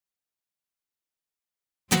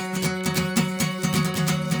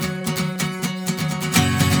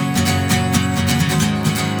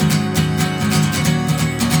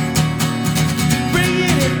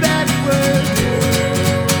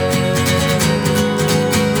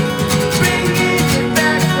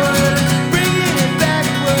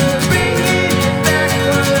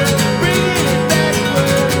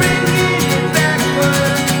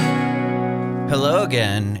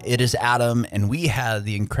It is Adam, and we had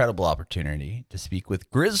the incredible opportunity to speak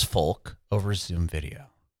with Grizfolk over Zoom video.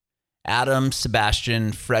 Adam,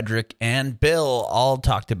 Sebastian, Frederick, and Bill all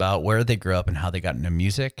talked about where they grew up and how they got into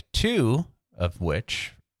music, two of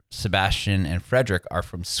which, Sebastian and Frederick, are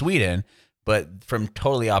from Sweden, but from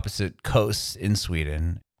totally opposite coasts in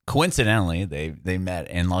Sweden. Coincidentally, they met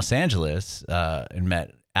in Los Angeles and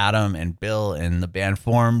met Adam and Bill, and the band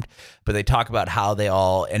formed, but they talk about how they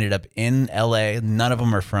all ended up in LA. None of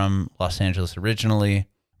them are from Los Angeles originally,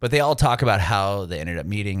 but they all talk about how they ended up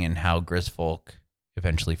meeting and how Grizfolk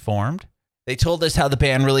eventually formed. They told us how the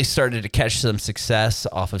band really started to catch some success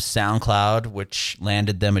off of SoundCloud, which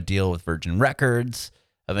landed them a deal with Virgin Records,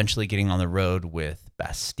 eventually getting on the road with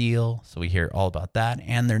Bastille. So we hear all about that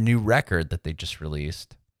and their new record that they just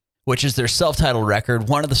released, which is their self-titled record.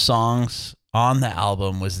 One of the songs on the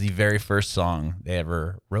album was the very first song they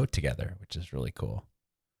ever wrote together, which is really cool.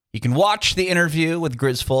 You can watch the interview with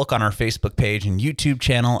Grizfolk on our Facebook page and YouTube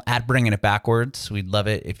channel at Bringing It Backwards. We'd love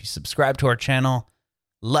it if you subscribe to our channel,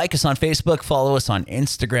 like us on Facebook, follow us on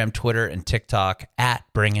Instagram, Twitter, and TikTok at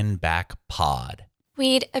Bringing Back Pod.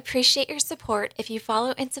 We'd appreciate your support if you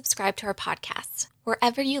follow and subscribe to our podcast,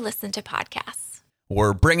 wherever you listen to podcasts.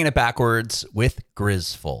 We're Bringing It Backwards with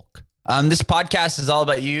Grizfolk. This podcast is all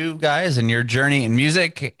about you guys and your journey in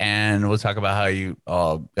music, and we'll talk about how you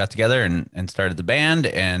all got together and started the band,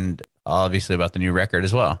 and obviously about the new record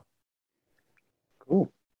as well.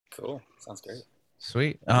 Cool. Sounds great.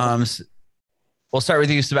 Sweet. We'll start with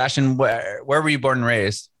you, Sebastian. Where were you born and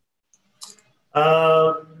raised?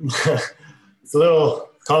 It's a little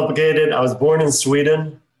complicated. I was born in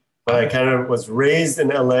Sweden, but I kind of was raised in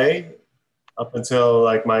LA. Up until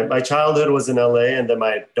like my childhood was in LA, and then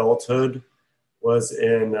my adulthood was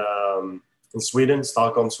in Sweden,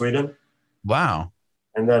 Stockholm, Sweden. Wow.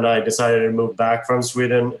 And then I decided to move back from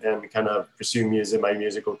Sweden and kind of pursue my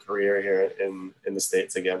musical career here in the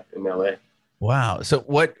States again, in LA. Wow. So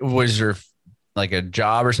what was your, like a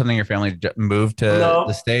job or something? Your family moved to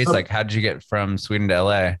the States? Like how did you get from Sweden to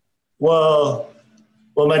LA? Well,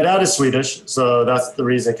 my dad is Swedish, so that's the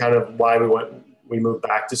reason kind of why we moved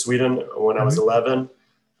back to Sweden when I was 11.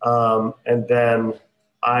 And then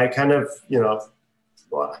I kind of,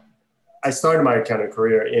 I started my kind of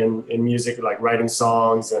career in music, like writing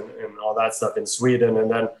songs and all that stuff in Sweden.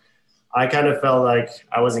 And then I kind of felt like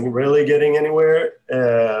I wasn't really getting anywhere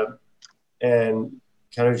and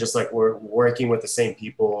kind of just like we're working with the same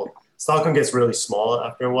people. Stockholm gets really small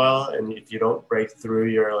after a while. And if you don't break through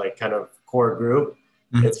your like kind of core group,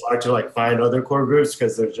 it's hard to like find other core groups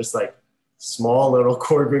because there's just like small little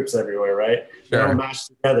core groups everywhere, right? Sure. They don't match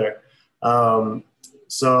together.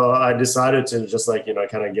 So I decided to just like,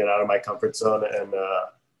 kind of get out of my comfort zone. And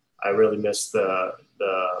I really missed the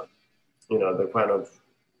kind of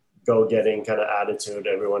go-getting kind of attitude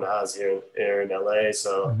everyone has here in LA.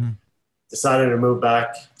 So decided to move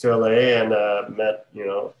back to LA and met,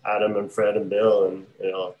 Adam and Fred and Bill and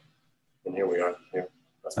here we are. Here.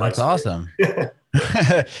 That's awesome.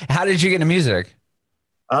 How did you get into music?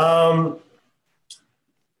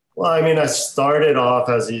 Well, I mean, I started off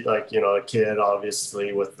as a kid,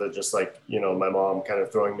 obviously, with just my mom kind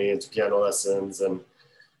of throwing me into piano lessons, and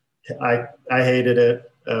I hated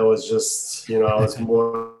it. It was just, I was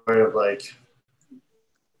more of like,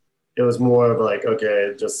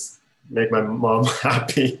 okay, just make my mom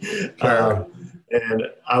happy. Sure. And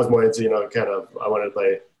I was more into, I wanted to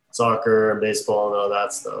play soccer and baseball and all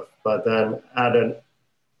that stuff. But then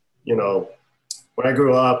when I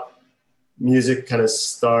grew up, music kind of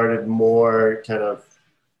started more kind of,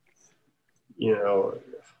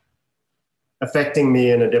 affecting me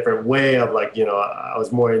in a different way of like, I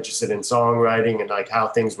was more interested in songwriting and like how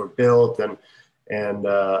things were built and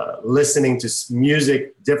listening to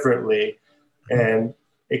music differently. And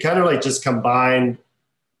it kind of like just combined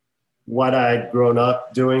what I'd grown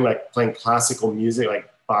up doing, like playing classical music, like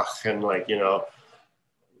Bach and like,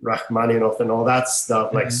 Rachmaninoff and all that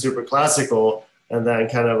stuff, like super classical. And then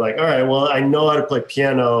kind of like, all right, well, I know how to play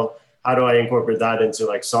piano. How do I incorporate that into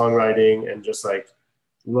like songwriting and just like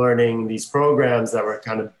learning these programs that were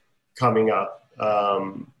kind of coming up,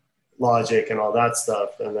 Logic and all that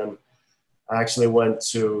stuff. And then I actually went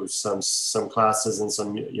to some classes and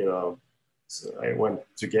so I went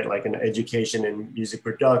to get like an education in music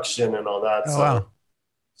production and all that. Oh, wow.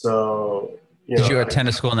 So, did you attend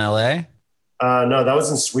a school in LA? No, that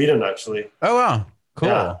was in Sweden actually. Oh, wow. Cool.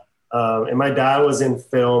 Yeah. And my dad was in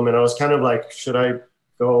film and I was kind of like, should I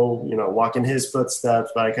go, walk in his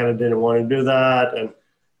footsteps? But I kind of didn't want to do that.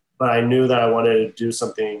 But I knew that I wanted to do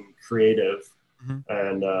something creative.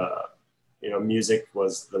 And, music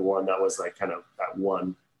was the one that was like kind of that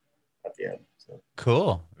one at the end. So,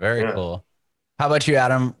 Cool. Very yeah. cool. How about you,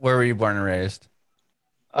 Adam? Where were you born and raised?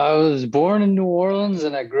 I was born in New Orleans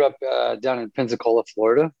and I grew up down in Pensacola,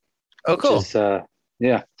 Florida, Oh, which cool. is,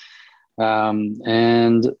 yeah.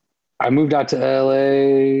 And I moved out to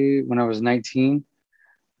LA when I was 19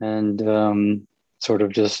 and sort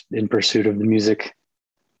of just in pursuit of the music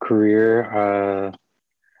career.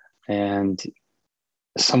 And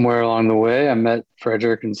somewhere along the way, I met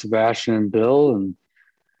Frederick and Sebastian and Bill, and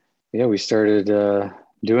yeah, we started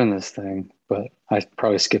doing this thing. But I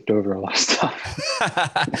probably skipped over a lot of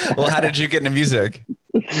stuff. Well, how did you get into music?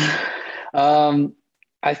 um,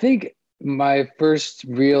 I think my first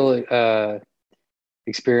real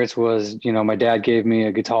experience was, my dad gave me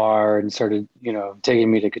a guitar and started,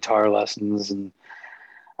 taking me to guitar lessons. And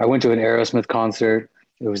I went to an Aerosmith concert.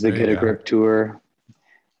 It was the There you Get a go. Grip tour.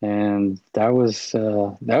 And that was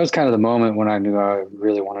kind of the moment when I knew I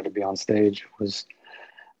really wanted to be on stage, was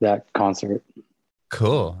that concert.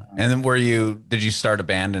 Cool. And then did you start a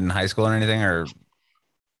band in high school or anything, or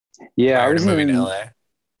Yeah, I prior to was moving to in LA?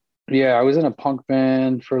 yeah, I was in a punk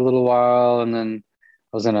band for a little while, and then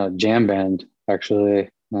I was in a jam band actually,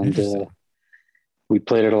 and Interesting. we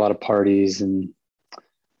played at a lot of parties and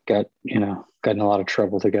got in a lot of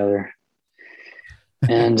trouble together.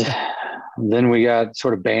 And then we got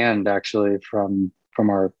sort of banned actually from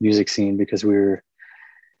our music scene because we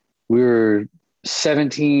were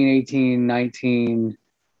 17, 18, 19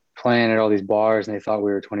 playing at all these bars, and they thought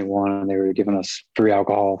we were 21 and they were giving us free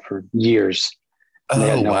alcohol for years and they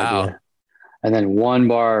had Oh, no wow. idea. And then one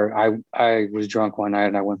bar, I was drunk one night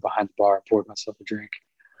and I went behind the bar and poured myself a drink,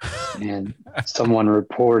 and someone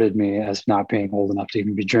reported me as not being old enough to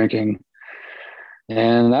even be drinking.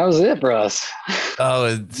 And that was it for us.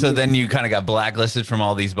 Oh, so then you kind of got blacklisted from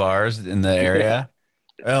all these bars in the Yeah. area?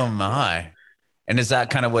 Oh Yeah. my. And is that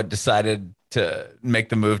kind of what decided to make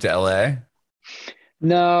the move to LA?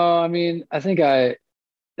 No, I mean, I think a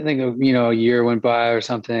year went by or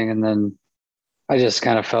something, and then I just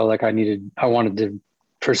kind of felt like I wanted to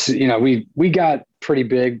pursue. We got pretty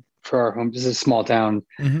big for our home. This is a small town.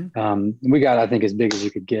 Hmm. We got, I think, as big as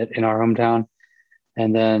you could get in our hometown.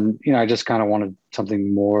 And then, I just kind of wanted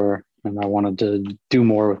something more, and I wanted to do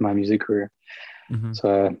more with my music career. Hmm.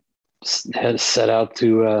 So I had set out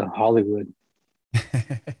to Hollywood,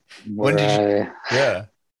 When did you, where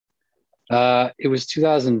yeah, it was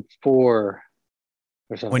 2004 or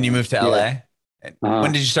when you something. moved to Yeah. LA? And when Uh-huh.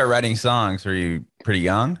 did you start writing songs? Were you pretty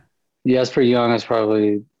young? Yeah, I was pretty young. I was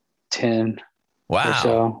probably 10 or Wow.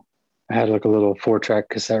 so. I had like a little 4-track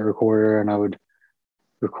cassette recorder, and I would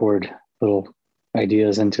record little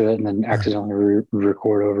ideas into it and then accidentally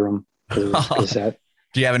record over them because it was just cassette.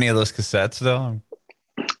 Do you have any of those cassettes though?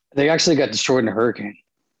 They actually got destroyed in a hurricane.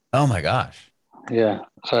 Oh my gosh. Yeah,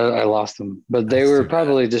 so I lost them, but they That's were too bad.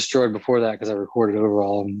 probably destroyed before that because I recorded over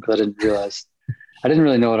all of them because I didn't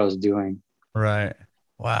really know what I was doing. Right.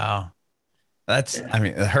 Wow. I Yeah.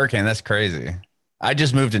 mean, the hurricane, that's crazy. I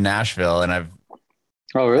just moved to Nashville and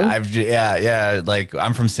Oh, really? yeah, yeah. Like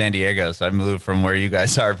I'm from San Diego, so I moved from where you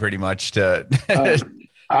guys are pretty much to. Uh,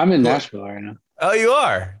 I'm in Nashville right now. Oh, you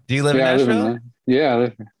are? Do you live in Yeah, I live Nashville? in. Yeah, I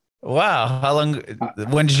live here. Wow. How long? Uh,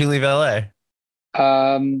 When did you leave LA?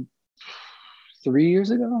 Um, 3 years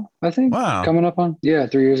ago, I think. Wow. Coming up on, yeah,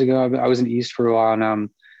 3 years ago. I was in East for a while, and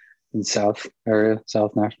in South area,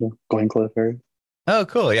 South Nashville, Glencliff area. Oh,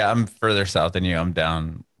 cool. Yeah, I'm further south than you. I'm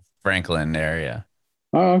down Franklin area.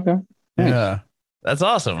 Oh, okay. Nice. Yeah. That's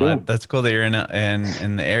awesome. Cool. That's cool that you're in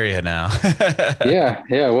the area now. Yeah,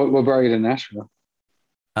 yeah. What brought you to Nashville?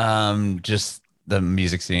 Just the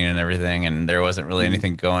music scene and everything, and there wasn't really Mm,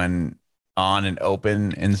 anything going on and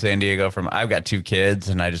open in San Diego. I've got two kids,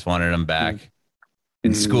 and I just wanted them mm, back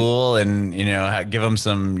in mm, school, and give them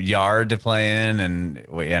some yard to play in, and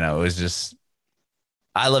it was just.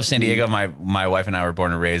 I love San mm, Diego. My wife and I were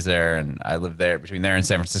born and raised there, and I lived there between there and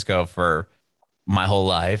San Francisco for my whole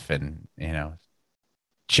life, and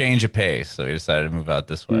change of pace. So we decided to move out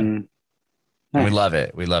this way, mm. and we Nice. love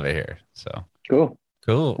it. We love it here. So. Cool.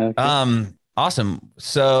 Cool. Okay. Awesome.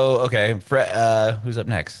 So, okay, who's up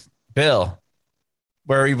next? Bill,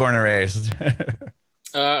 where were you born and raised?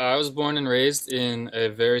 I was born and raised in a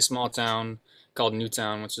very small town called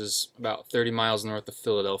Newtown, which is about 30 miles north of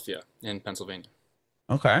Philadelphia in Pennsylvania.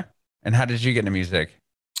 Okay. And how did you get into music?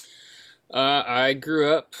 I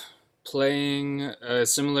grew up playing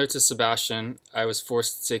similar to Sebastian. I was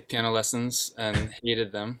forced to take piano lessons and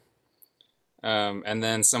hated them. And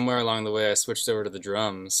then somewhere along the way, I switched over to the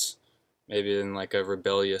drums, maybe in like a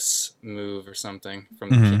rebellious move or something from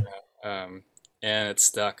the Hmm. piano. And it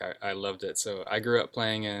stuck. I loved it. So I grew up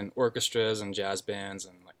playing in orchestras and jazz bands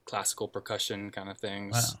and like classical percussion kind of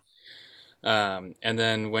things. Wow. And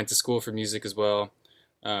then went to school for music as well,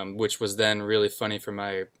 which was then really funny for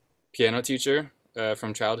my piano teacher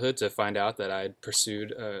from childhood to find out that I'd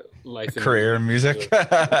pursued A life in career music. in She music.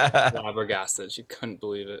 was That's flabbergasted. She couldn't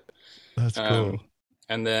believe it. cool.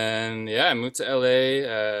 And then, yeah, I moved to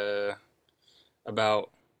LA about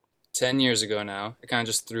 10 years ago now. I kind of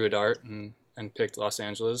just threw a dart and picked Los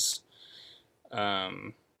Angeles.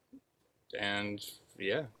 Um, and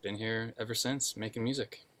yeah, been here ever since making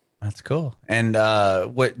music. That's cool. And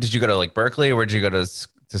what did you go to, like Berkeley, or where did you go to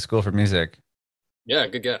school for music? Yeah,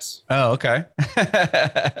 good guess. Oh, okay.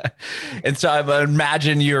 And so I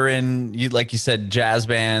imagine you like you said, jazz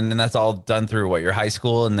band, and that's all done through what, your high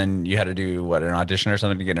school, and then you had to do what, an audition or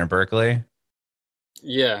something to get in Berkeley.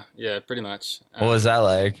 Yeah, yeah, pretty much. What was that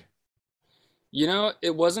like?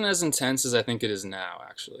 It wasn't as intense as I think it is now,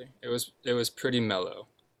 actually. It was pretty mellow.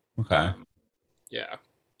 Okay. Um, yeah.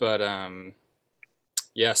 But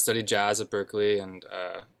yeah, studied jazz at Berkeley and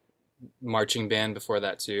marching band before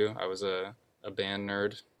that too. I was a band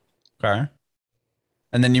nerd. Okay.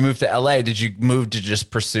 And then you moved to LA. Did you move to just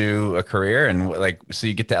pursue a career, and like, so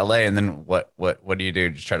you get to LA, and then what do you do?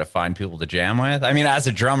 Just try to find people to jam with? I mean, as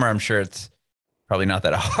a drummer, I'm sure it's probably not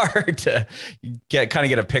that hard to get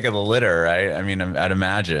a pick of the litter, right? I mean, I'd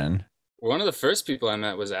imagine. One of the first people I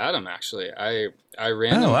met was Adam, actually. I Oh,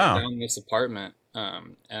 randomly wow. found this apartment,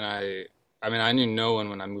 and I mean, I knew no one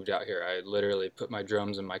when I moved out here. I literally put my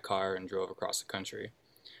drums in my car and drove across the country.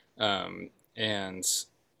 And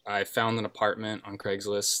I found an apartment on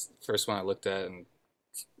Craigslist, first one I looked at, and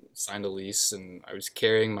signed a lease. And I was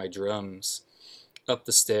carrying my drums up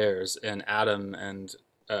the stairs, and Adam and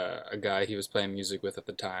a guy he was playing music with at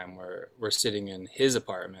the time were sitting in his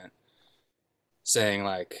apartment, saying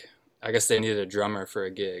like, I guess they needed a drummer for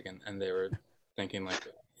a gig, and they were thinking like,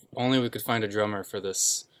 only we could find a drummer for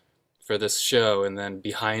this show. And then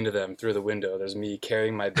behind them through the window, there's me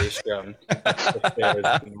carrying my bass drum up the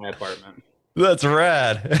stairs in my apartment. That's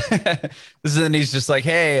rad. This is, and he's just like,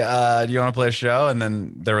 hey, do you want to play a show? And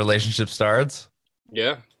then the relationship starts.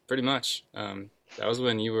 Yeah, pretty much. That was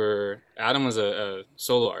when Adam was a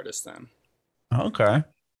solo artist then. Okay.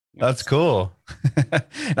 That's Yes. cool.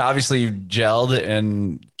 And obviously you gelled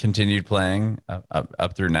and continued playing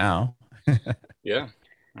up through now. Yeah.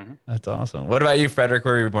 Hmm. That's awesome. What about you, Frederick?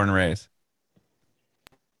 Where were you born and raised?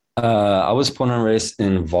 I was born and raised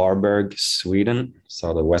in Varberg, Sweden,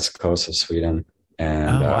 so the west coast of Sweden,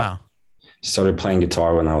 and Oh, wow. started playing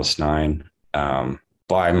guitar when I was 9,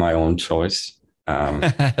 by my own choice. My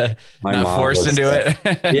Not mom forced was, into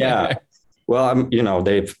it. yeah. Well,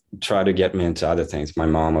 they've tried to get me into other things. My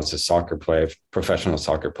mom was a soccer player, professional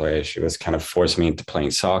soccer player. She was kind of forced me into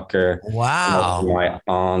playing soccer. And also Wow. my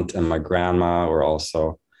aunt and my grandma were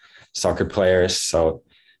also soccer players. So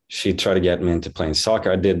she tried to get me into playing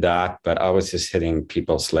soccer. I did that, but I was just hitting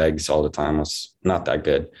people's legs all the time. I was not that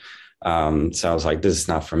good. So I was like, this is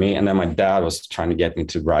not for me. And then my dad was trying to get me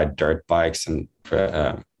to ride dirt bikes and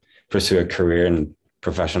pursue a career in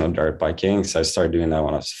professional dirt biking. So I started doing that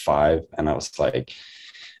when I was 5. And I was like,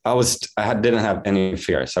 didn't have any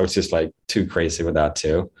fears. I was just like too crazy with that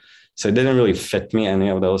too. So it didn't really fit me, any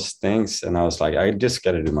of those things. And I was like, I just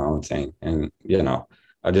got to do my own thing. And,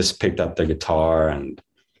 I just picked up the guitar, and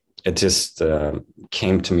it just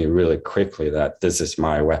came to me really quickly that this is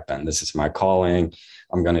my weapon. This is my calling.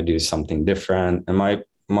 I'm going to do something different. And my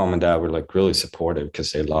mom and dad were like really supportive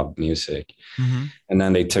because they loved music. Mm-hmm. And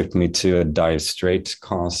then they took me to a Dire Straits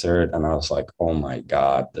concert, and I was like, oh my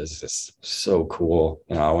God, this is so cool.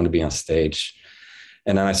 I want to be on stage.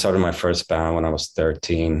 And then I started my first band when I was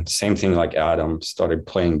 13. Same thing like Adam, started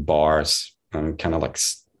playing bars and kind of like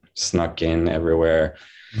snuck in everywhere.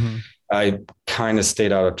 Mm-hmm. I kind of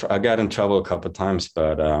stayed out of I got in trouble a couple of times,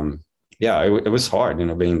 but yeah, it was hard,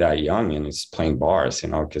 being that young and it's playing bars,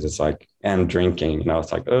 because it's like, and drinking,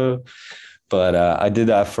 it's like, oh, but I did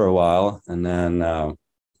that for a while. And then,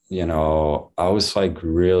 I was like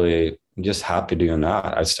really just happy doing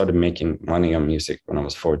that. I started making money on music when I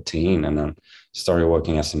was 14, and then started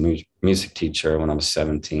working as a music teacher when I was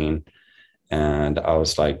 17. And I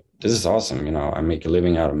was like, this is awesome. I make a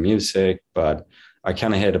living out of music, but I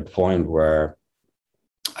kind of hit a point where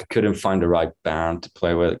I couldn't find the right band to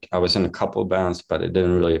play with. I was in a couple of bands, but it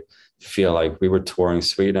didn't really feel like we were touring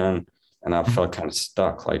Sweden, and I felt kind of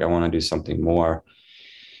stuck. Like I want to do something more.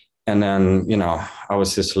 And then, I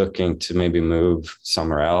was just looking to maybe move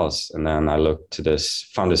somewhere else. And then I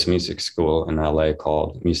found this music school in LA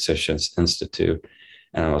called Musicians Institute.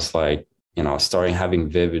 And I was like, starting having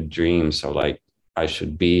vivid dreams of like, I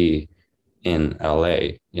should be in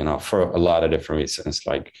LA, for a lot of different reasons.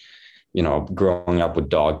 Like, growing up with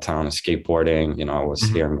Dogtown and skateboarding, I was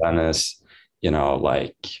Mm-hmm. here in Venice.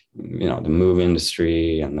 like, the movie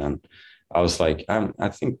industry. And then I was like, I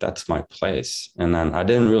think that's my place. And then I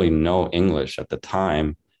didn't really know English at the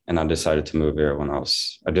time. And I decided to move here when I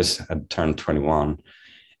just had turned 21.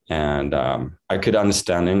 And I could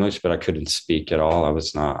understand English, but I couldn't speak at all. I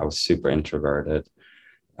was super introverted.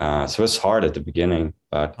 So it was hard at the beginning,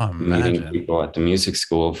 but meeting people at the music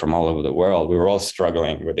school from all over the world, we were all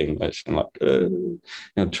struggling with English and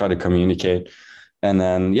like, try to communicate. And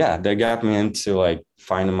then, they got me into like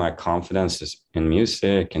finding my confidence in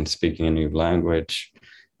music and speaking a new language.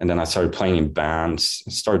 And then I started playing in bands,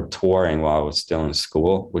 started touring while I was still in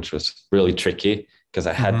school, which was really tricky because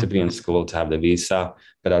I had to be in school to have the visa,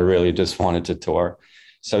 but I really just wanted to tour.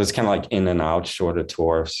 So it's kind of like in and out, shorter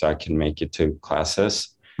tour so I can make it to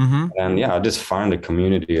classes. And I just found a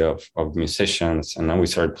community of musicians. And then we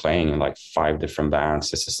started playing in like 5 different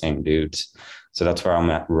bands. It's the same dudes. So that's where I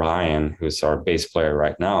met Ryan, who's our bass player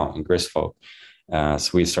right now in Grizfolk. So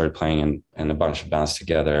we started playing in a bunch of bands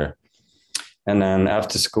together. And then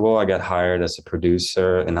after school, I got hired as a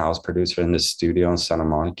producer, in-house producer in the studio in Santa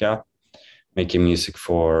Monica, making music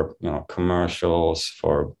for, commercials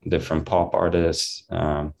for different pop artists.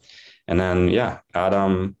 And then,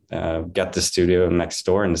 Adam got the studio next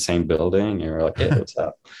door in the same building. And we're like, hey, what's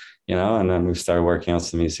up? And then we started working on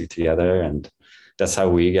some music together. And that's how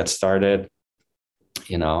we got started,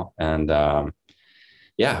 and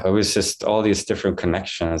it was just all these different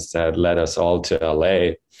connections that led us all to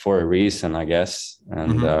LA for a reason, I guess.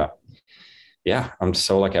 And I'm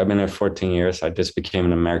so lucky. I've been here 14 years. I just became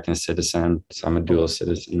an American citizen. So I'm a dual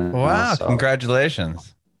citizen now. Wow. So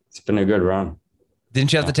congratulations. It's been a good run.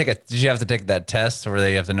 Did you have to take that test where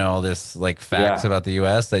you have to know all this like facts about the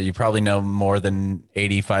US that you probably know more than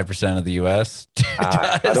 85% of the US?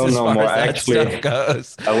 I don't know more. Actually,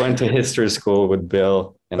 I went to history school with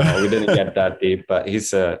Bill. We didn't get that deep, but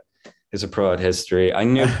he's a pro at history. I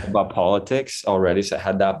knew about politics already, so I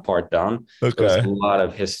had that part done. Okay. So it was a lot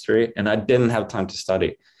of history, and I didn't have time to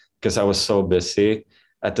study because I was so busy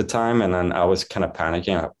at the time. And then I was kind of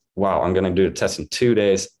panicking. Like, wow, I'm going to do the test in 2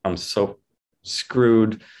 days. I'm so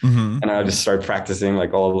screwed. And I just started practicing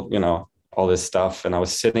like all this stuff. And I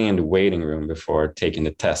was sitting in the waiting room before taking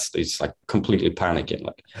the test. It's like completely panicking.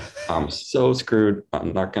 Like, I'm so screwed.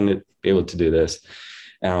 I'm not going to be able to do this.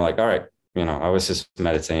 And I'm like, all right, I was just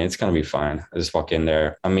meditating. It's going to be fine. I just walk in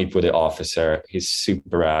there. I meet with the officer. He's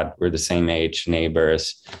super rad. We're the same age,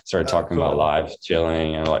 neighbors. Started talking about life,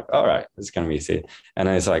 chilling. And I'm like, all right, it's going to be easy. And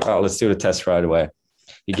then it's like, oh, let's do the test right away.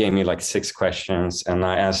 He gave me like 6 questions and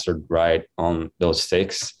I answered right on those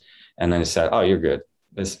 6. And then he said, oh, you're good.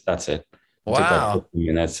 That's it. It took like 15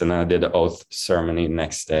 minutes. And then I did the oath ceremony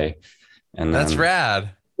next day. And that's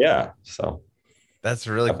rad. Yeah. So that's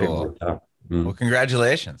really cool. Well,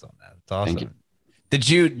 congratulations on that. It's awesome. Thank you. Did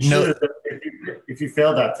you know? If you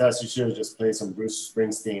failed that test, you should have just played some Bruce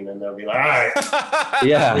Springsteen, and they'll be like, "All right."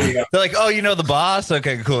 Yeah. They're like, "Oh, you know the boss?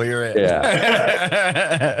 Okay, cool. You're in."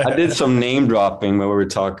 Yeah. I did some name dropping where we were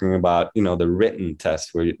talking about, the written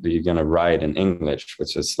test where you're gonna write in English,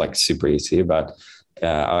 which is like super easy. But he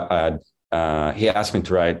asked me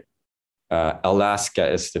to write. Alaska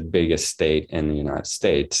is the biggest state in the United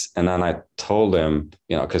States. And then I told him,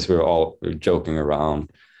 because we were joking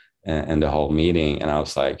around and the whole meeting. And I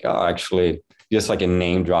was like, oh, actually, just like a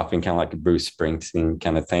name dropping, kind of like a Bruce Springsteen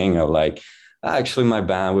kind of thing of like, actually, my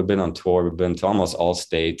band, we've been on tour. We've been to almost all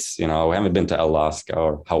states. We haven't been to Alaska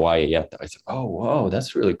or Hawaii yet. I said, oh, whoa,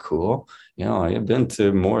 that's really cool. I've been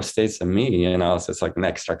to more states than me. So it's like an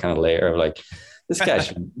extra kind of layer of like, this guy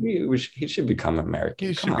should become American.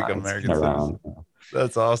 He should become American.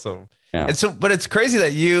 That's awesome. Yeah. And so, but it's crazy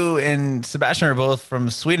that you and Sebastian are both from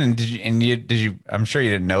Sweden. Did you? I'm sure you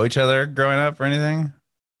didn't know each other growing up or anything.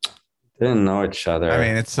 Didn't know each other. I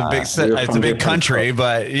mean, it's a big, it's a big country,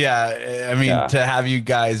 but to have you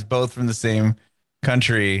guys both from the same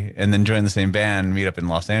country and then join the same band, meet up in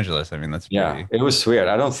Los Angeles. I mean, that's pretty... it was weird.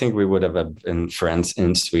 I don't think we would have been friends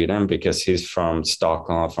in Sweden because he's from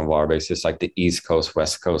Stockholm, from Varberg. It's like the East Coast,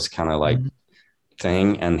 West Coast kind of like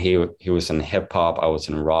thing. And he was in hip hop. I was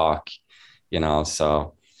in rock,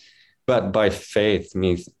 so, but by faith,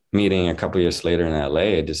 meeting a couple of years later in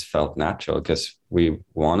LA, it just felt natural because we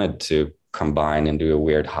wanted to combine and do a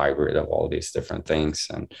weird hybrid of all these different things.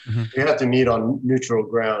 And you have to meet on neutral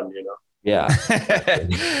ground, Yeah.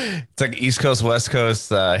 It's like East Coast, West Coast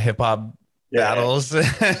hip hop battles.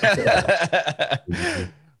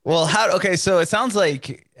 Well, so it sounds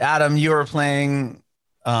like, Adam, you were playing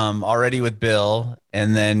already with Bill,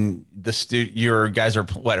 and then your guys are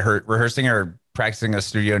rehearsing or practicing a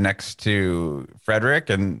studio next to Frederick.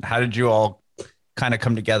 And how did you all kind of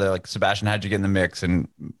come together? Like, Sebastian, how'd you get in the mix, and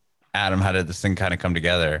Adam, how did this thing kind of come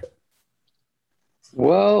together?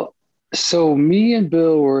 Well, so me and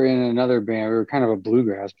Bill were in another band. We were kind of a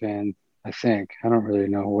bluegrass band, I think. I don't really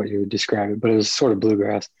know what you would describe it, but it was sort of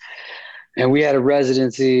bluegrass. And we had a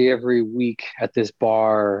residency every week at this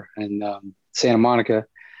bar in Santa Monica.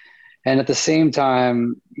 And at the same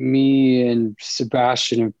time, me and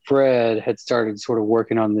Sebastian and Fred had started sort of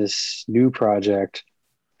working on this new project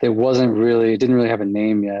that it didn't really have a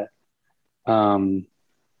name yet. And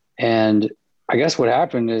I guess what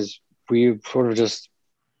happened is we sort of just,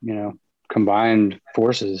 combined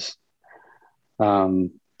forces.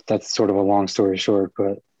 That's sort of a long story short,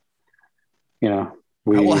 but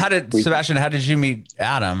Well, Sebastian, how did you meet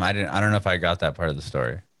Adam? I don't know if I got that part of the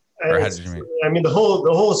story. Or how did you meet? I mean, the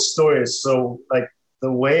whole story is so like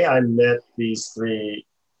the way I met these three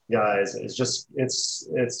guys is just it's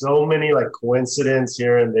so many like coincidence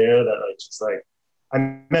here and there that like just like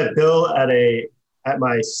I met Bill at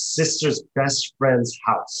my sister's best friend's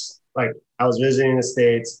house. Like I was visiting the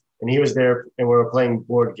States and he was there and we were playing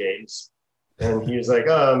board games. And he was like,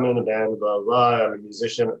 "Oh, I'm in a band, blah, blah. I'm a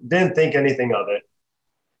musician." Didn't think anything of it.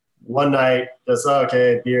 One night, just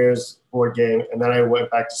okay, beers, board game, and then I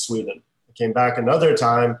went back to Sweden. I came back another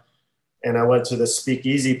time, and I went to the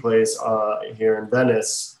speakeasy place here in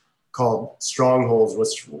Venice called Strongholds,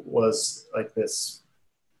 which was like this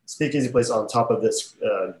speakeasy place on top of this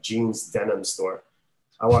jeans denim store.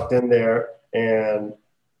 I walked in there, and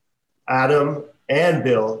Adam and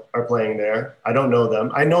Bill are playing there. I don't know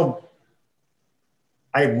them.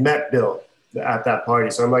 I met Bill at that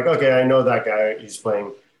party, so I'm like, okay, I know that guy. He's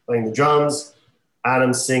playing the drums,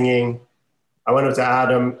 Adam's singing. I went up to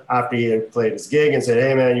Adam after he had played his gig and said,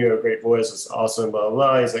 "Hey man, you have a great voice. It's awesome, blah, blah,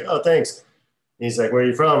 blah." He's like, "Oh, thanks." He's like, "Where are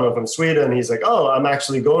you from?" "I'm from Sweden." He's like, "Oh, I'm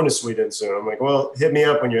actually going to Sweden soon." I'm like, "Well, hit me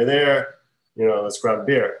up when you're there. Let's grab a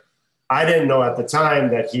beer." I didn't know at the time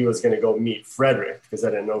that he was going to go meet Frederick because I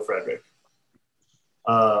didn't know Frederick.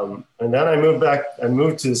 And then I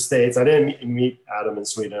moved to the States. I didn't meet Adam in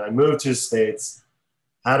Sweden. I moved to the States,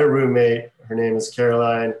 had a roommate. Her name is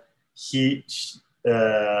Caroline. She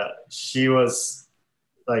was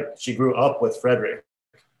like, she grew up with Frederick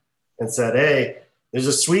and said, "Hey, there's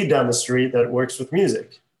a Swede down the street that works with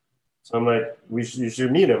music." So I'm like, you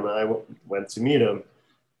should meet him. And I went to meet him.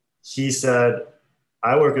 He said,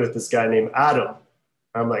 "I work with this guy named Adam."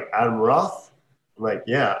 I'm like, "Adam Roth?" I'm like,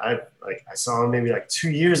 "Yeah, I saw him maybe like 2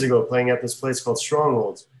 years ago playing at this place called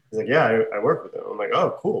Strongholds." He's like, "Yeah, I work with him." I'm like,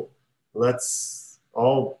 "Oh, cool. Let's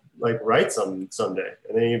all like write someday."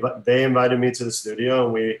 And then they invited me to the studio,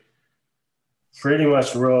 and we pretty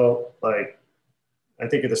much wrote like, I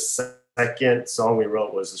think the second song we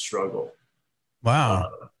wrote was "The Struggle."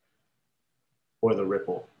 Wow. Or "The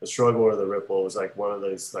Ripple." "The Struggle" or "The Ripple" was like one of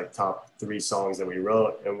those like top 3 songs that we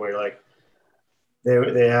wrote. And we're like,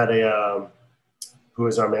 they had a who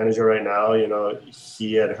is our manager right now,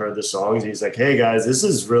 he had heard the songs. He's like, "Hey guys, this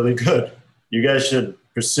is really good. You guys should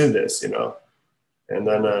pursue this." And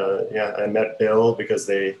then I met Bill because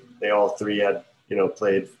they all three had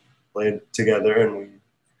played together, and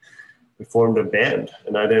we formed a band.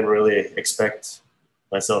 And I didn't really expect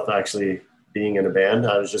myself actually being in a band.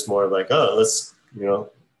 I was just more like, "Oh, let's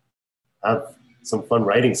have some fun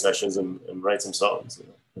writing sessions and write some songs."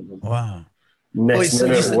 Wow. Next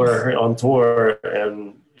minute we're on tour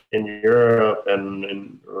and in Europe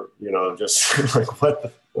and just like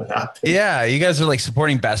what happened? Yeah, you guys are like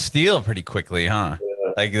supporting Bastille pretty quickly, huh?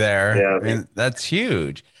 Yeah. Like there. Yeah, I mean, that's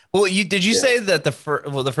huge. Well, did you say that the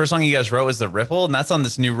first song you guys wrote was "The Ripple," and that's on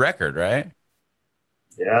this new record, right?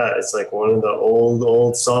 Yeah, it's like one of the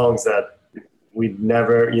old songs that we've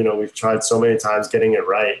never, we've tried so many times getting it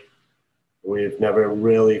right. We've never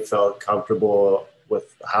really felt comfortable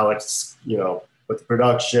with how it's, with the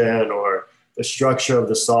production or the structure of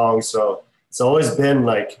the song. So it's always been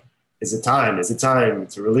like, is it time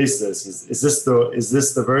to release this? Is this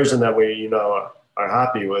the version that we, are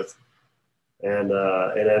happy with? And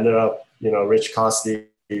it ended up, Rich Costi,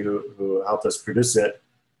 who helped us produce it,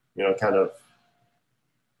 kind of,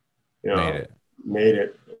 made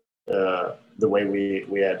it the way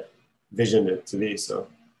we had visioned it to be. So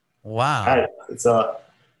wow, it's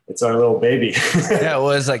our little baby. Yeah, it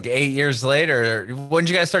was like 8 years later. When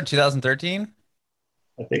did you guys start? 2013.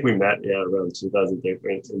 I think we met around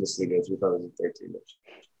 2013 in the studio, 2013.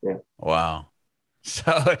 Yeah. Wow.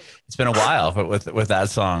 So it's been a while, but with that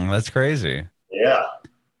song, that's crazy. Yeah.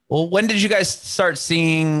 Well, when did you guys start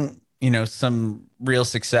seeing some real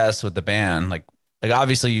success with the band? Like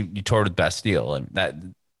obviously you toured with Bastille, and that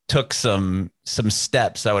took some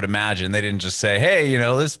steps, I would imagine. They didn't just say, "Hey,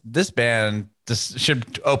 this band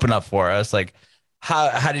should open up for us." Like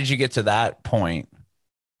how did you get to that point?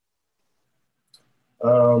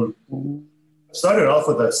 Started off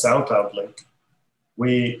with a SoundCloud link.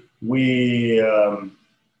 We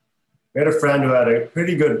had a friend who had a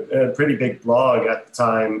pretty big blog at the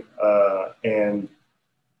time, and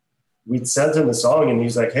we'd sent him the song, and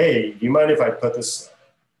he's like, "Hey, do you mind if I put this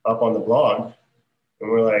up on the blog?" And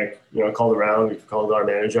we're like, called around. We called our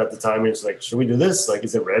manager at the time, and he's like, "Should we do this? Like,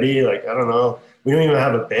 is it ready? Like, I don't know. We don't even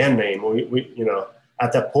have a band name. We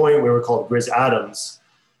at that point we were called Grizz Adams,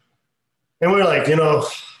 and we we're like,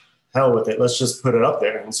 hell with it. Let's just put it up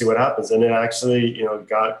there and see what happens." And it actually,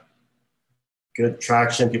 got good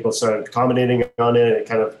traction. People started commenting on it. It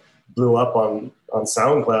kind of blew up on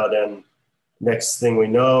SoundCloud. And next thing we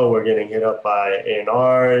know, we're getting hit up by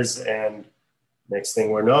A&Rs. And next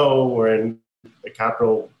thing we know, we're in the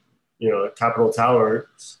Capitol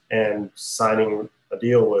Towers and signing a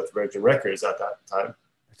deal with Virgin Records at that time.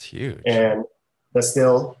 That's huge. And that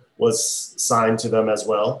still was signed to them as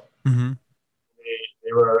well. Mm-hmm.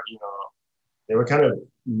 They were kind of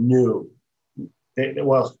new.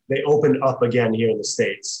 They opened up again here in the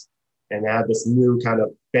States and had this new kind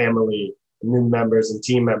of family, new members and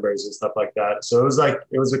team members and stuff like that. So it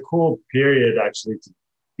was a cool period actually to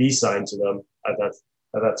be signed to them at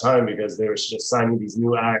that time, because they were just signing these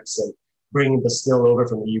new acts and bringing the still over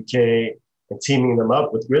from the UK and teaming them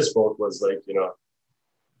up with Grizfolk was like,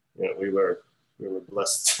 we were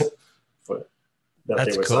blessed for that.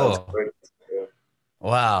 That's they were cool. signed to. Yeah.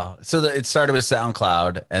 Wow. So it started with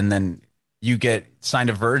SoundCloud, and then you get signed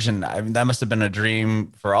to Virgin. I mean, that must have been a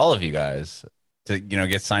dream for all of you guys to,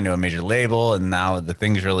 get signed to a major label. And now the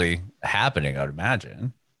thing's really happening, I would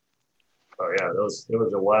imagine. Oh yeah, it was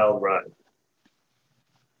a wild ride.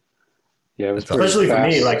 Yeah, it was especially for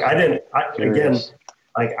me. Like I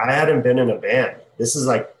hadn't been in a band. This is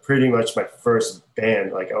like pretty much my first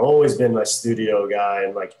band. Like I've always been a studio guy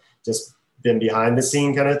and like just been behind the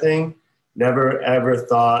scene kind of thing. Never ever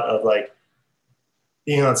thought of like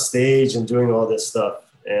being on stage and doing all this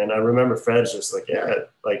stuff. And I remember Fred's just like,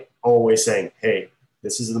 like always saying, "Hey,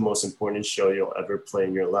 this is the most important show you'll ever play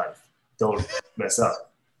in your life. Don't mess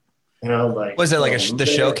up." And I was like, was it like the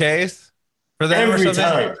showcase for them every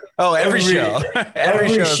time? Oh, every show. every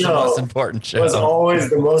show is the most important show. Was always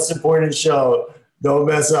the most important show. Don't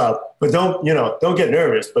mess up, but don't get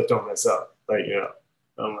nervous, but don't mess up. Like,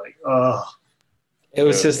 I'm like, oh. It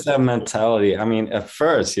was just that mentality. I mean, at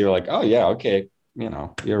first you're like, oh yeah, okay,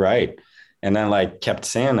 you're right. And then like kept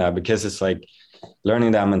saying that because it's like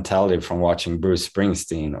learning that mentality from watching Bruce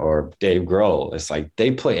Springsteen or Dave Grohl. It's like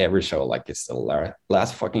they play every show like it's the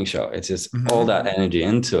last fucking show. It's just all that energy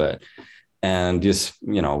into it. And just,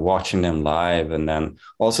 watching them live, and then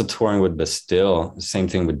also touring with Bastille, same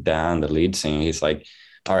thing with Dan, the lead singer. He's like,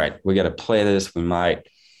 all right, we got to play this. We might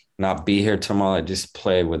not be here tomorrow. Just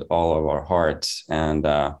play with all of our hearts. And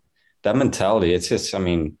that mentality, it's just,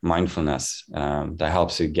 mindfulness that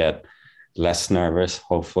helps you get less nervous,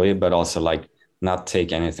 hopefully, but also like not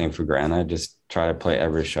take anything for granted. Just try to play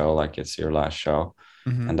every show like it's your last show.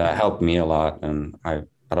 Mm-hmm. And that helped me a lot. And I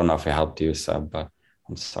don't know if it helped you, Seb, but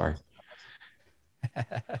I'm sorry.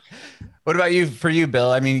 What about for you,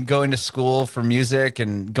 Bill? I mean, going to school for music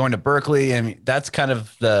and going to Berkeley, I mean, that's kind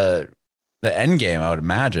of the end game, I would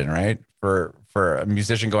imagine, right? For a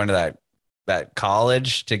musician going to that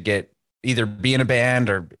college to get either be in a band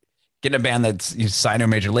or get in a band that's you sign to a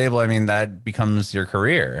major label. I mean, that becomes your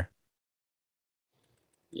career.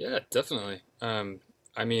 Yeah, definitely.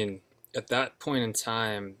 I mean, at that point in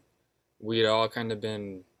time, we'd all kind of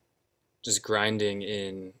been just grinding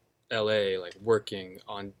in LA, like working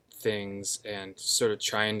on things and sort of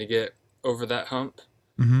trying to get over that hump.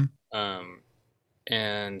 Mm-hmm.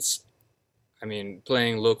 And I mean,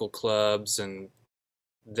 playing local clubs and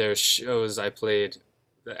their shows I played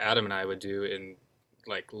that Adam and I would do in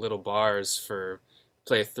like little bars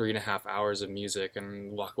play 3.5 hours of music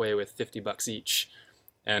and walk away with $50 each.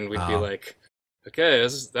 And we'd be like, okay,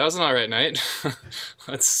 that was an all right night.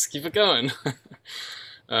 Let's keep it going.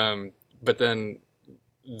 But then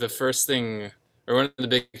the first thing, or one of the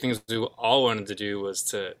big things we all wanted to do was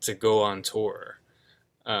to go on tour.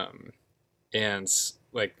 And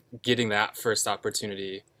like getting that first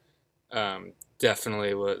opportunity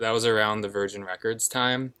definitely was around the Virgin Records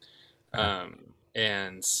time.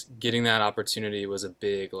 And getting that opportunity was a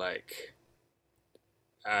big, like,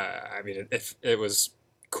 it was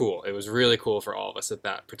cool. It was really cool for all of us at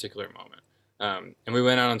that particular moment. And we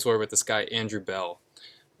went out on tour with this guy, Andrew Bell.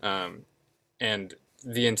 And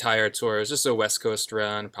the entire tour was just a West Coast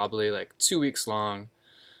run, probably like 2 weeks long.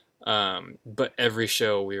 But every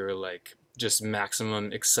show we were like just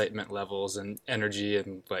maximum excitement levels and energy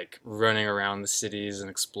and like running around the cities and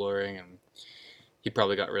exploring. And he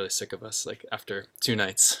probably got really sick of us like after 2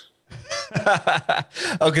 nights.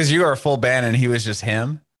 Oh, because you were a full band and he was just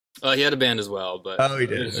him? He had a band as well, but Oh, he it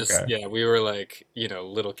did. was just, Okay. yeah, we were like,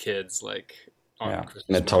 little kids, like on Yeah, Christmas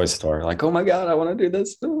in a toy morning. store, like, oh my God, I want to do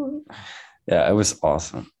this. Yeah, it was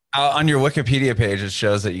awesome. On your Wikipedia page, it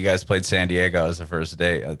shows that you guys played San Diego as the first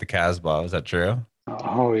date at the Casbah. Is that true?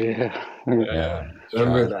 Oh yeah. Yeah.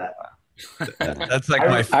 Remember God. that? Yeah. That's like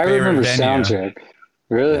my I favorite remember venue. Soundcheck.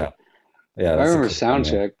 Really? Yeah. Yeah. I That's a remember cool thing, yeah.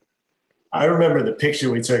 Soundcheck. I remember the picture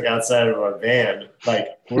we took outside of our van. Like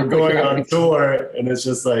we're going on tour, and it's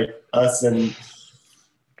just like us in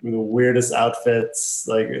the weirdest outfits.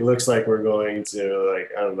 Like it looks like we're going to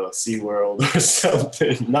like I don't know SeaWorld or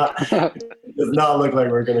something. It does not look like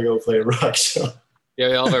we're gonna go play a rock show. Yeah,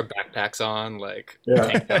 we all have our backpacks on, like Yeah.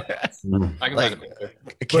 tank tops. I can Like- find a picture.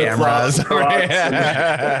 Cameras. Flip-flops,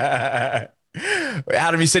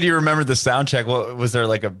 Adam, you said you remembered the sound check. What was there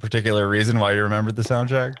like a particular reason why you remembered the sound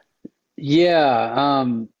check? Yeah.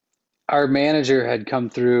 Our manager had come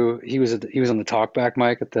through. He was on the talkback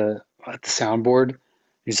mic at the soundboard.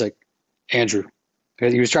 He's like, Andrew.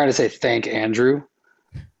 He was trying to say thank Andrew.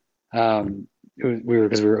 We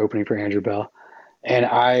were opening for Andrew Bell. And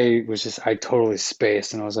I totally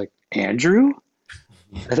spaced and I was like, Andrew?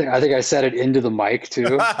 I think I said it into the mic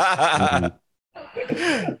too.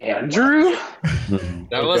 Andrew?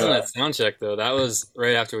 That wasn't a sound check though. That was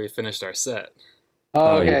right after we finished our set.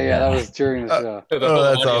 Oh, okay, yeah. that was during the show. The Oh, whole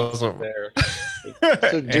that's audience was awesome. there.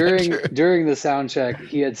 So during the sound check,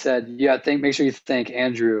 he had said, "Yeah, make sure you thank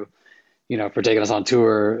Andrew, for taking us on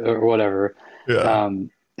tour or whatever." Yeah. And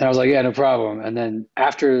I was like, "Yeah, no problem." And then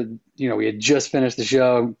after we had just finished the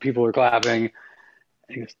show, people were clapping.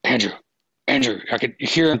 And he goes, "Andrew," I could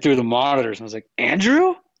hear him through the monitors. And I was like,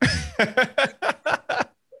 "Andrew." That's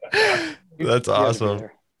He had to be awesome.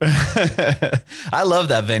 there. I love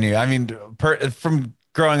that venue. I mean, from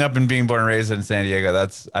growing up and being born and raised in San Diego,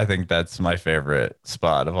 I think that's my favorite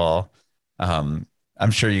spot of all. I'm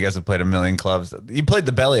sure you guys have played a million clubs. You played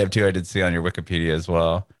the Belly Up too. I did see on your Wikipedia as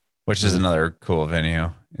well, which is another cool venue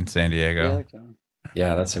in San Diego. Yeah, I like that one.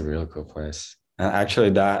 Yeah, that's a real cool place. And actually,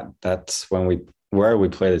 that's when we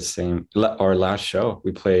played our last show.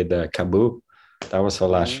 We played Kaboo. That was our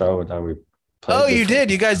last show that we played. Oh, you did?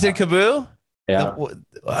 You guys did Kaboo? Yeah.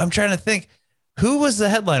 I'm trying to think. Who was the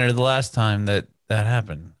headliner the last time that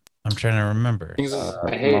happened? I'm trying to remember.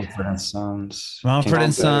 Mumford and Sons. Mumford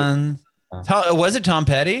and Sons. Was it Tom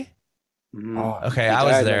Petty? Mhm. Oh, Okay, He I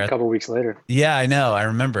was died, there. like, a couple weeks later. Yeah, I know. I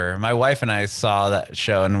remember. My wife and I saw that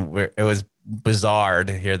show, and it was bizarre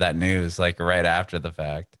to hear that news like right after the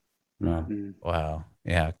fact. no. Mhm. Wow.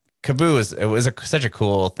 Yeah. Kaboo was such a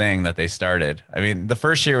cool thing that they started. I mean, the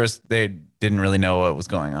first year they didn't really know what was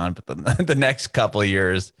going on, but the next couple of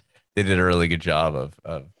years they did a really good job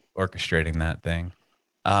of orchestrating that thing.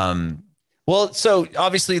 Well, so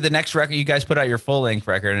obviously the next record you guys put out your full length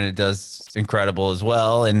record and it does incredible as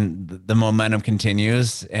well. And the momentum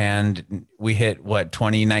continues and we hit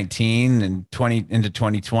 2019 and into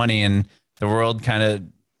 2020 and the world kind of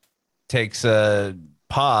takes a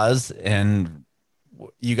pause and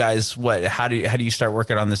you guys, how do you start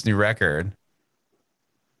working on this new record?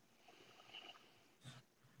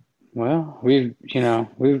 Well, we've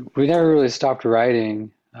never really stopped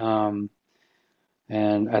writing, and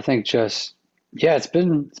I think it's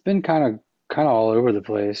been kind of all over the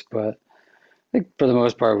place, but I think for the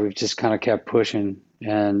most part we've just kind of kept pushing,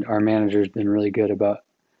 and our manager's been really good about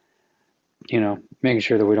making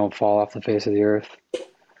sure that we don't fall off the face of the earth.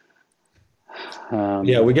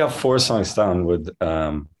 Yeah, we got 4 songs done with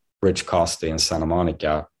Rich Costi in Santa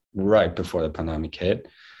Monica right before the pandemic hit.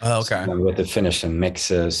 Oh, okay. So with the finishing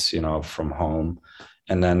mixes, from home.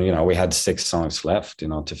 And then, we had 6 songs left,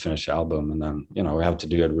 to finish the album. And then, we have to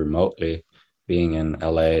do it remotely, being in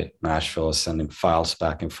LA, Nashville, sending files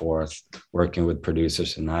back and forth, working with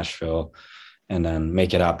producers in Nashville, and then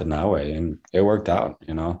make it happen that way. And it worked out,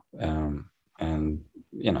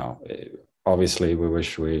 obviously we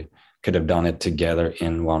wish we could have done it together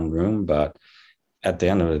in one room, but at the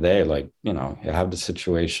end of the day, you have the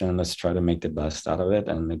situation, let's try to make the best out of it.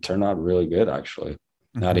 And it turned out really good, actually.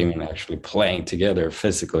 Not even actually playing together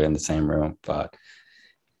physically in the same room, but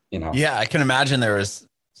Yeah, I can imagine there was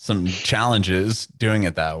some challenges doing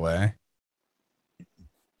it that way.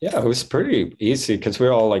 Yeah, it was pretty easy because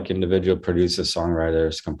we're all individual producers,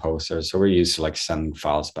 songwriters, composers. So we're used to sending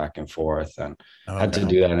files back and forth and had to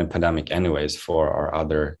do that in a pandemic anyways for our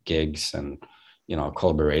other gigs and,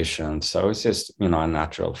 collaboration. So it's just, a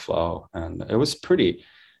natural flow. And it was pretty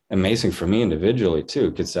amazing for me individually too,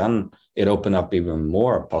 because then it opened up even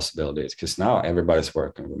more possibilities because now everybody's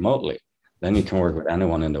working remotely. then you can work with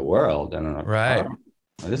anyone in the world. And I'm like, Right.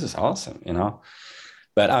 oh, this is awesome, you know.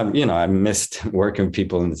 But I missed working with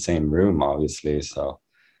people in the same room, obviously. So,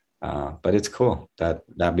 but it's cool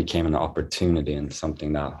that became an opportunity and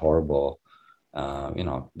something that horrible.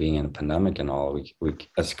 Being in a pandemic and all, we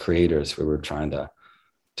as creators, we were trying to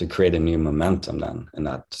create a new momentum then in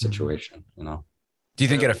that situation, you know. Do you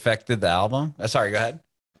think it affected the album? Sorry, go ahead.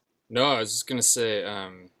 No, I was just gonna say,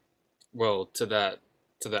 well, to that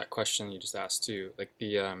question you just asked too, like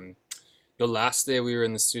the last day we were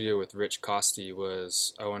in the studio with Rich Costi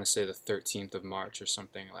was, I want to say, the 13th of March or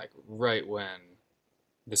something, like right when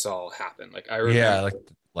this all happened. Like I remember Yeah, like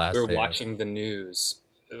the last we were day. watching the news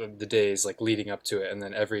the days like leading up to it, and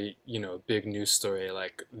then every big news story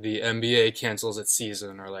like the NBA cancels its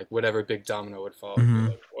season or like whatever big domino would fall. You're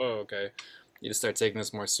like, whoa, okay, you just start taking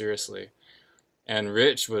this more seriously. And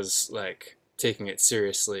Rich was like taking it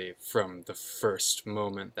seriously from the first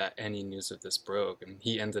moment that any news of this broke, and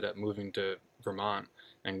he ended up moving to Vermont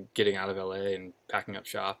and getting out of LA and packing up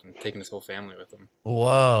shop and taking his whole family with him.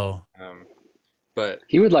 Whoa. But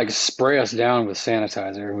He would like spray us down with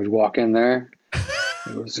sanitizer. We'd walk in there.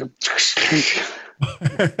 It was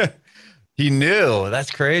He knew. That's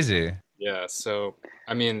crazy. yeah, so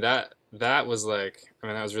I mean that was like, I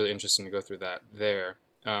mean, that was really interesting to go through that there.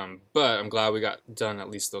 But I'm glad we got done at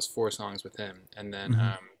least those 4 songs with him, and then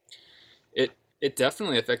it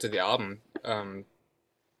definitely affected the album,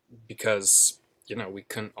 because we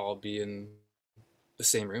couldn't all be in the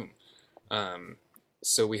same room,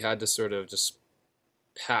 so we had to sort of just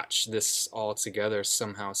patch this all together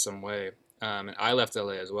somehow, some way. And I left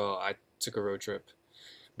LA as well. I took a road trip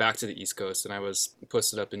back to the East Coast, and I was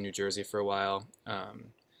posted up in New Jersey for a while,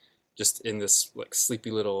 just in this like sleepy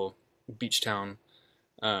little beach town,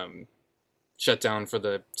 shut down for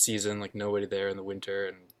the season, like nobody there in the winter,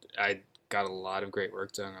 and I got a lot of great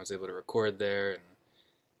work done. I was able to record there,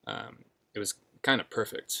 and it was kind of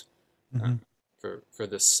perfect for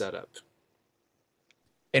this setup.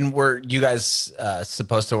 And were you guys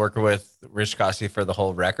supposed to work with Rich Costi for the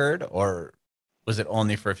whole record, or was it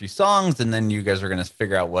only for a few songs and then you guys were going to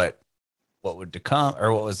figure out what would to come,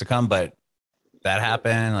 or what was to come? But that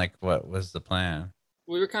happened. Like, what was the plan?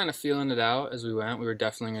 We were kind of feeling it out as we went. We were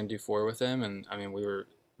definitely going to do 4 with him, and I mean, we were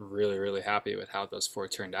really, really happy with how those 4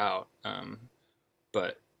 turned out.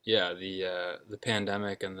 But yeah, the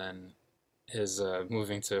pandemic and then his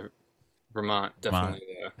moving to Vermont definitely,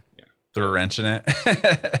 yeah, Threw a wrench in it.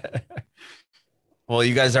 Well,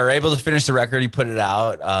 you guys are able to finish the record. You put it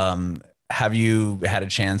out. Have you had a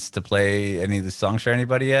chance to play any of the songs for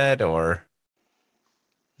anybody yet, or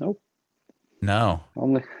nope. No?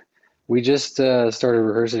 Only we just started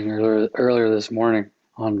rehearsing earlier this morning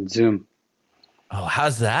on Zoom. Oh,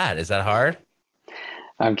 how's that? Is that hard?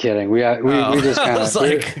 I'm kidding. We just kind of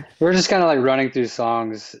like... we're just kind of like running through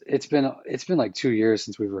songs. It's been like 2 years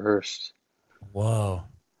since we rehearsed. Whoa.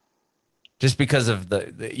 Just because of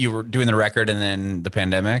you were doing the record and then the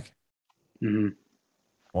pandemic? Mm-hmm.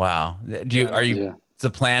 Wow. Is the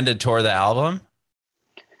plan to tour the album?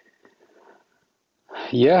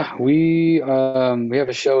 Yeah, we have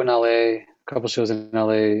a show in LA, a couple shows in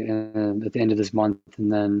LA at the end of this month,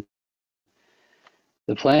 and then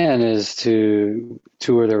the plan is to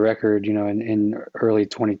tour the record, in early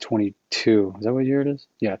 2022. Is that what year it is?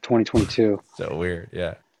 Yeah, 2022. So weird.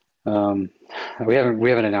 Yeah. We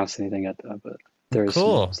haven't announced anything yet, though, but there's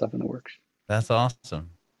some stuff in the works. That's awesome.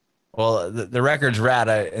 Well, the record's rad,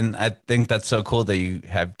 and I think that's so cool that you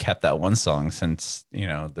have kept that one song since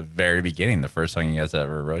the very beginning. The first song you guys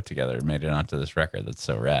ever wrote together made it onto this record. That's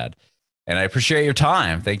so rad, and I appreciate your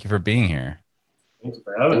time. Thank you for being here.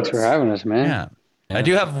 Thanks for having us, man. Yeah. I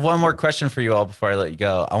do have one more question for you all before I let you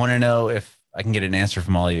go. I want to know if I can get an answer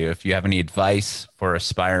from all of you. If you have any advice for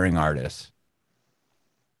aspiring artists.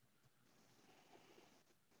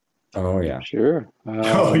 Oh yeah, sure.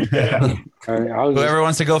 Whoever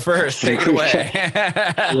wants to go first, take it away.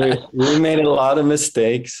 we made a lot of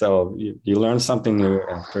mistakes, so you learn something new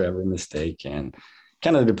after every mistake, and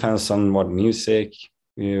kind of depends on what music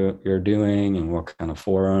you're doing and what kind of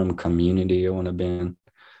forum community you want to be in.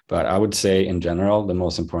 But I would say in general, the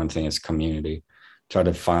most important thing is community. Try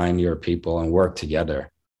to find your people and work together,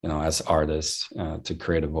 as artists to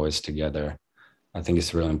create a voice together. I think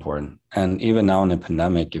it's really important. And even now in the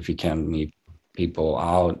pandemic, if you can't meet people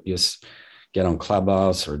out, just get on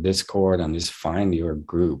Clubhouse or Discord and just find your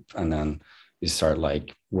group. And then you start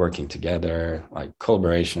like working together. Like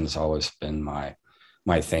collaboration has always been my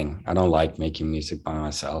thing. I don't like making music by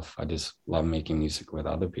myself. I just love making music with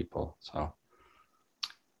other people. So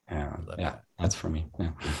yeah, that's for me.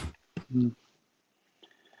 Yeah.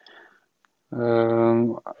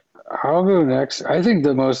 I'll go next. I think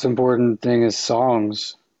the most important thing is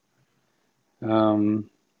songs.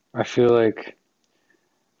 I feel like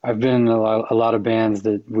I've been in a lot of bands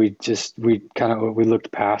that we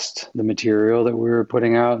looked past the material that we were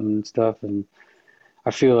putting out and stuff, and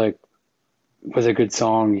I feel like with a good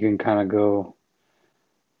song you can kind of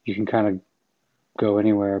go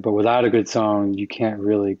anywhere, but without a good song you can't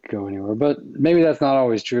really go anywhere. But maybe that's not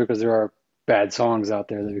always true because there are bad songs out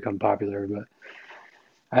there that become popular, but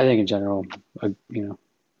I think in general,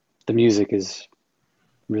 the music is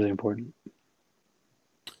really important.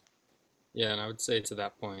 Yeah, and I would say to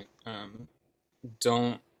that point,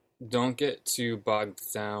 don't don't get too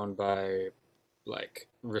bogged down by like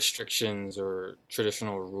restrictions or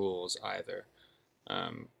traditional rules either.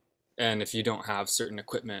 Um, and if you don't have certain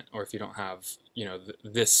equipment, or if you don't have,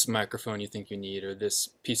 this microphone you think you need, or this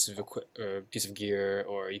piece of gear,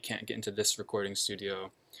 or you can't get into this recording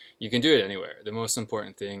studio, you can do it anywhere. The most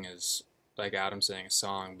important thing is, like Adam saying, a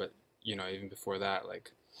song, but even before that,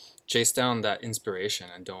 like chase down that inspiration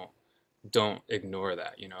and don't ignore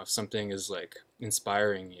that. If something is like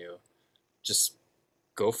inspiring you, just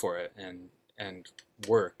go for it and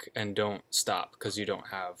work, and don't stop because you don't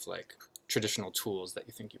have like traditional tools that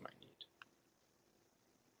you think you might need.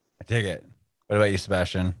 I dig it. What about you,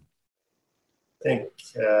 Sebastian? I think,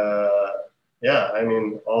 yeah, I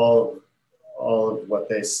mean, all of what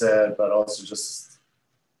they said, but also just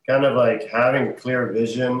kind of like having a clear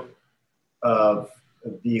vision of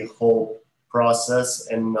the whole process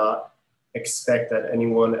and not expect that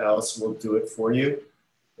anyone else will do it for you,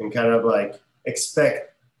 and kind of like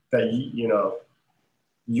expect that,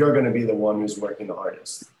 you're going to be the one who's working the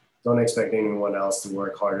hardest. Don't expect anyone else to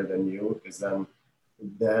work harder than you, because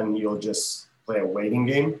then you'll just play a waiting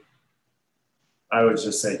game. I would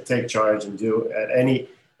just say take charge and do at any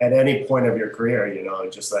point of your career,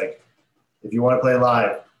 just like if you want to play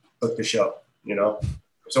live, book the show, If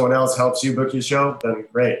someone else helps you book your show, then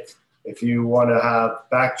great. If you want to have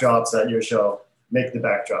backdrops at your show, make the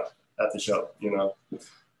backdrop at the show,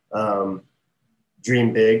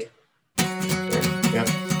 Dream big. Yeah,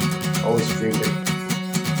 always dream big.